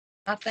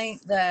I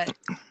think that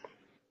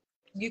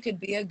you could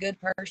be a good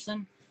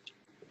person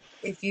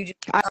if you just,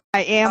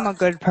 I am a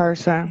good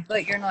person.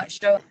 but you're not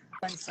showing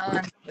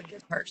signs of a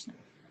good person.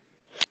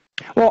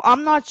 Well,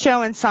 I'm not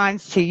showing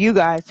signs to you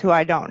guys who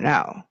I don't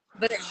know.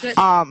 But it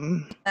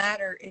shouldn't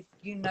matter if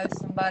you know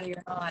somebody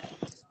or not.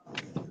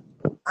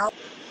 I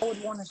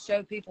would want to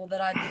show people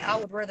that I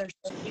would rather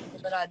show people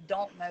that I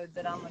don't know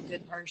that I'm a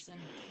good person.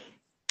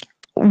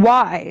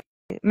 Why?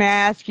 May I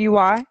ask you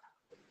why?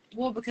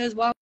 Well, because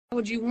why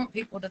would you want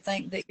people to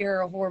think that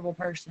you're a horrible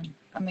person?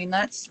 I mean,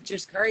 that's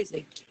just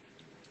crazy.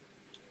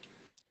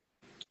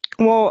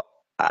 Well,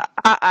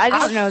 I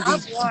don't know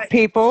these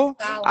people.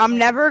 I'm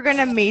never going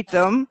to meet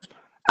them.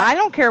 I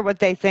don't care what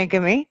they think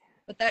of me.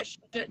 But that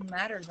shouldn't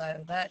matter,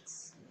 though.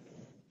 That's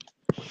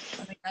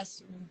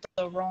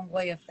the wrong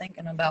way of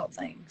thinking about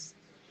things.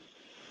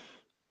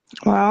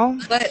 Well,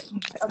 but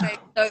okay,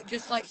 so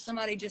just like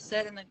somebody just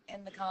said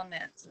in the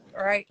comments,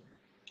 right?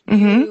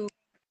 Mm-hmm. You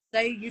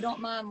say you don't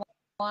mind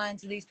lying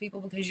to these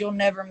people because you'll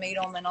never meet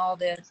them and all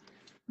this,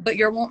 but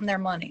you're wanting their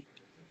money.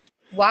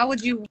 Why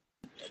would you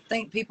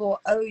think people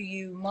owe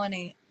you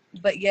money,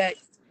 but yet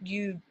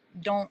you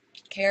don't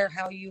care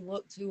how you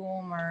look to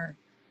them? Or,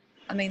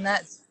 I mean,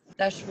 that's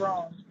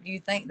wrong. You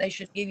think they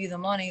should give you the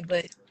money,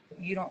 but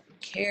you don't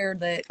care.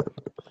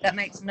 That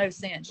makes no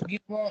sense. You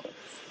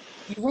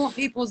want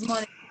people's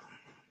money,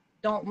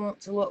 don't want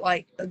to look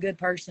like a good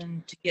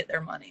person to get their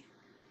money.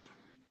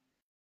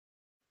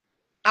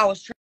 I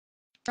was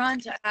trying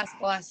to ask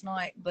last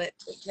night, but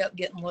it kept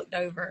getting looked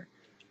over.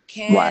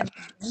 Can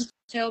you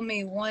tell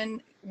me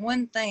one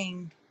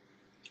thing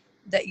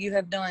that you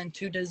have done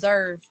to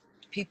deserve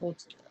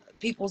people's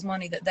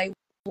money that they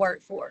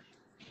work for?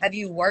 Have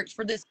you worked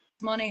for this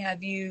money?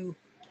 Have you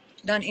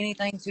done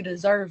anything to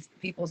deserve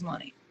people's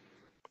money?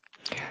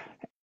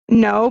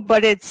 No,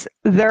 but it's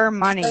their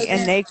money,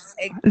 and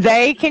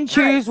they can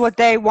choose what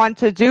they want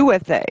to do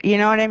with it. You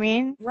know what I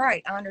mean?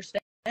 Right, I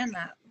understand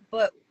that.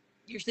 But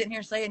you're sitting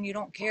here saying you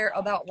don't care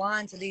about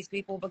lying to these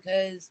people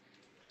because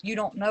you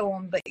don't know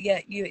them, but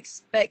yet you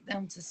expect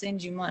them to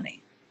send you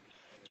money.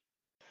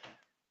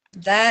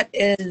 That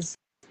is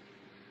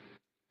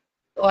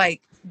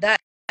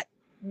that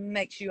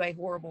makes you a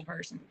horrible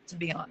person, to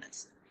be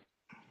honest.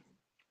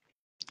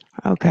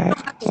 Okay. You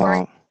don't have to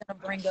worry going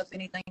to bring up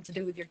anything to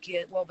do with your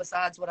kid. Well,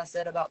 besides what I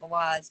said about the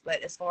lies,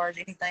 but as far as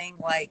anything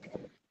like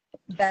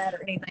bad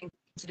or anything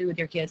to do with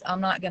your kids,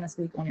 I'm not going to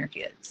speak on your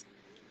kids.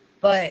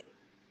 But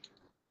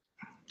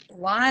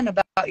lying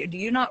about you, do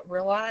you not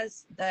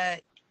realize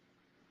that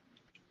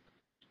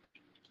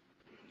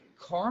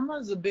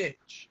karma's a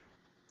bitch?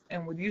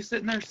 And with you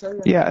sitting there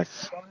saying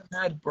yes, your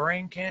son had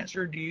brain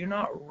cancer, do you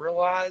not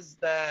realize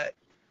that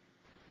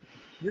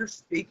you're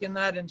speaking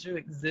that into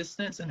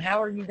existence? And how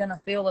are you going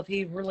to feel if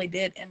he really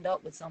did end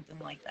up with something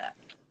like that?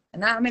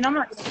 And I'm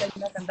not going to say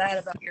nothing bad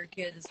about your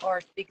kids as far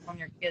as speaking on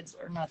your kids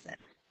or nothing.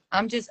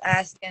 I'm just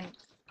asking.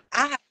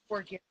 I have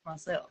 4 kids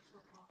myself,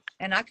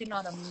 and I could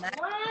not imagine.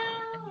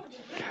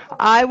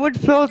 I would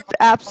feel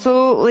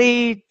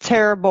absolutely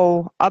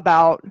terrible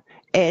about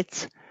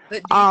it.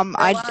 But do you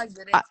realize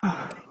that it's a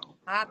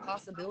high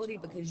possibility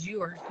because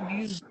you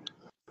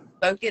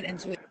spoke it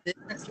into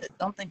existence that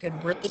something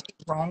could really be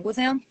wrong with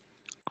him?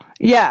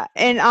 Yeah,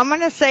 and I'm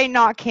gonna say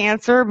not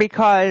cancer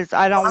because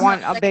I don't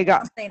want a big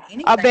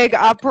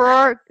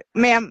uproar.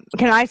 Ma'am,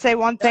 can I say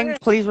one thing,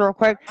 please, real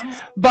quick?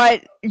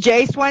 But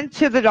Jace went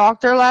to the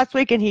doctor last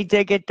week and he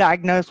did get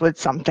diagnosed with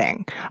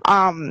something,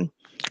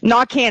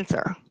 not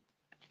cancer.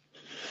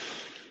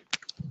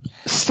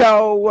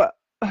 So.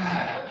 You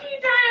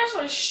diagnosed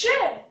with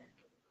shit.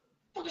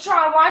 Fucking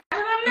trying to lie to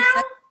them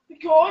now?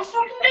 You always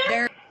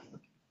fucking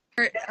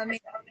do. I mean,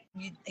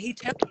 he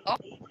tells all.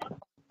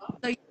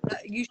 So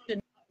you should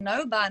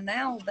know by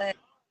now that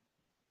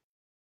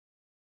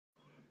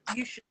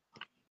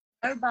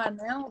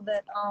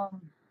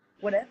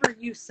whatever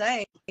you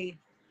say,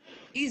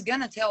 he's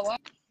gonna tell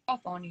off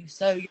on you.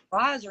 So your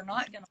lies are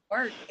not gonna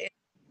work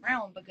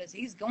around because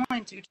he's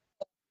going to.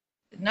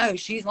 No,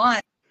 she's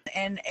lying,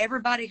 and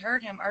everybody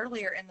heard him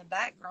earlier in the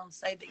background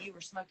say that you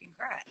were smoking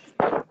crack.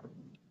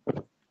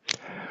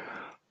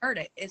 Heard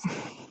it. It's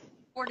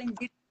recording.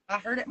 I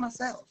heard it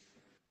myself.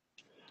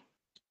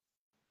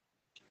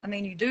 I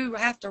mean, you do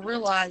have to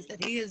realize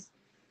that he is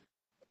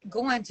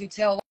going to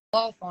tell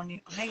off on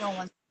you. Hang on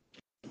one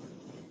second.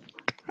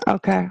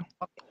 Okay.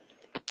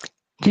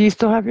 Do you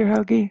still have your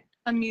hoagie?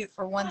 Unmute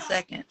for 1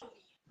 second.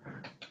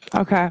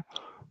 Okay.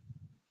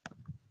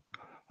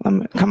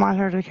 Come on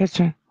here to the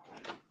kitchen.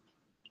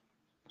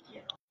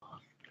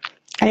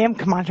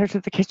 Come on here to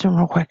the kitchen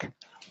real quick.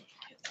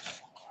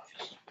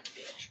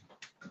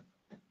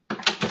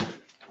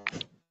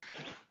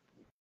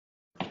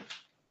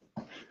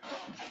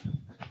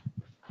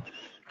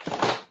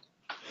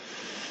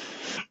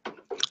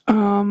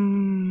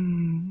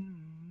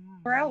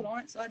 We're out on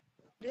it, so I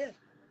did.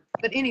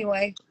 But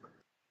anyway,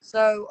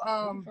 so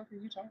Who the fuck are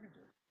you talking to?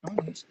 I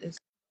don't know, it's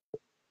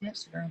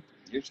Instagram.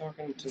 You're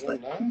talking to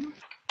them now?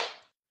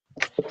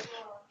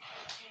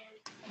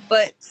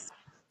 But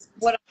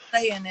what I'm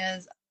saying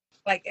is,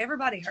 like,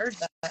 everybody heard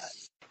that.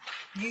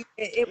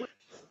 It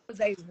was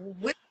a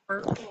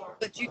whisper,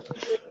 but you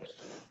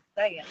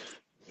say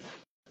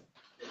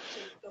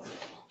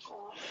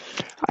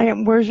it.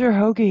 Where's your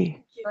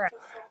hoagie? Correct.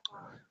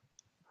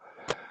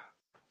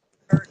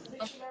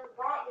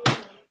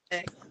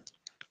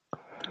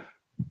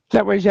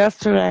 That was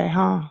yesterday,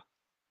 huh?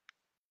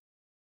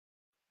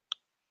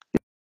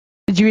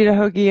 Did you eat a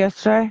hoagie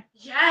yesterday?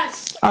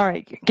 Yes. All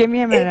right, give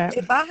me a minute.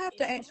 If I have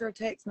to answer a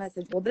text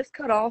message, will this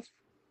cut off?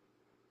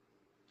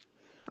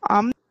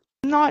 I'm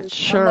not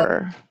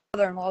sure. My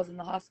mother-in-law's in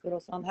the hospital,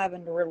 so I'm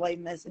having to relay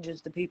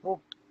messages to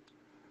people.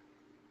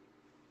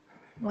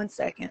 1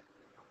 second.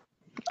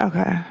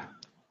 Okay.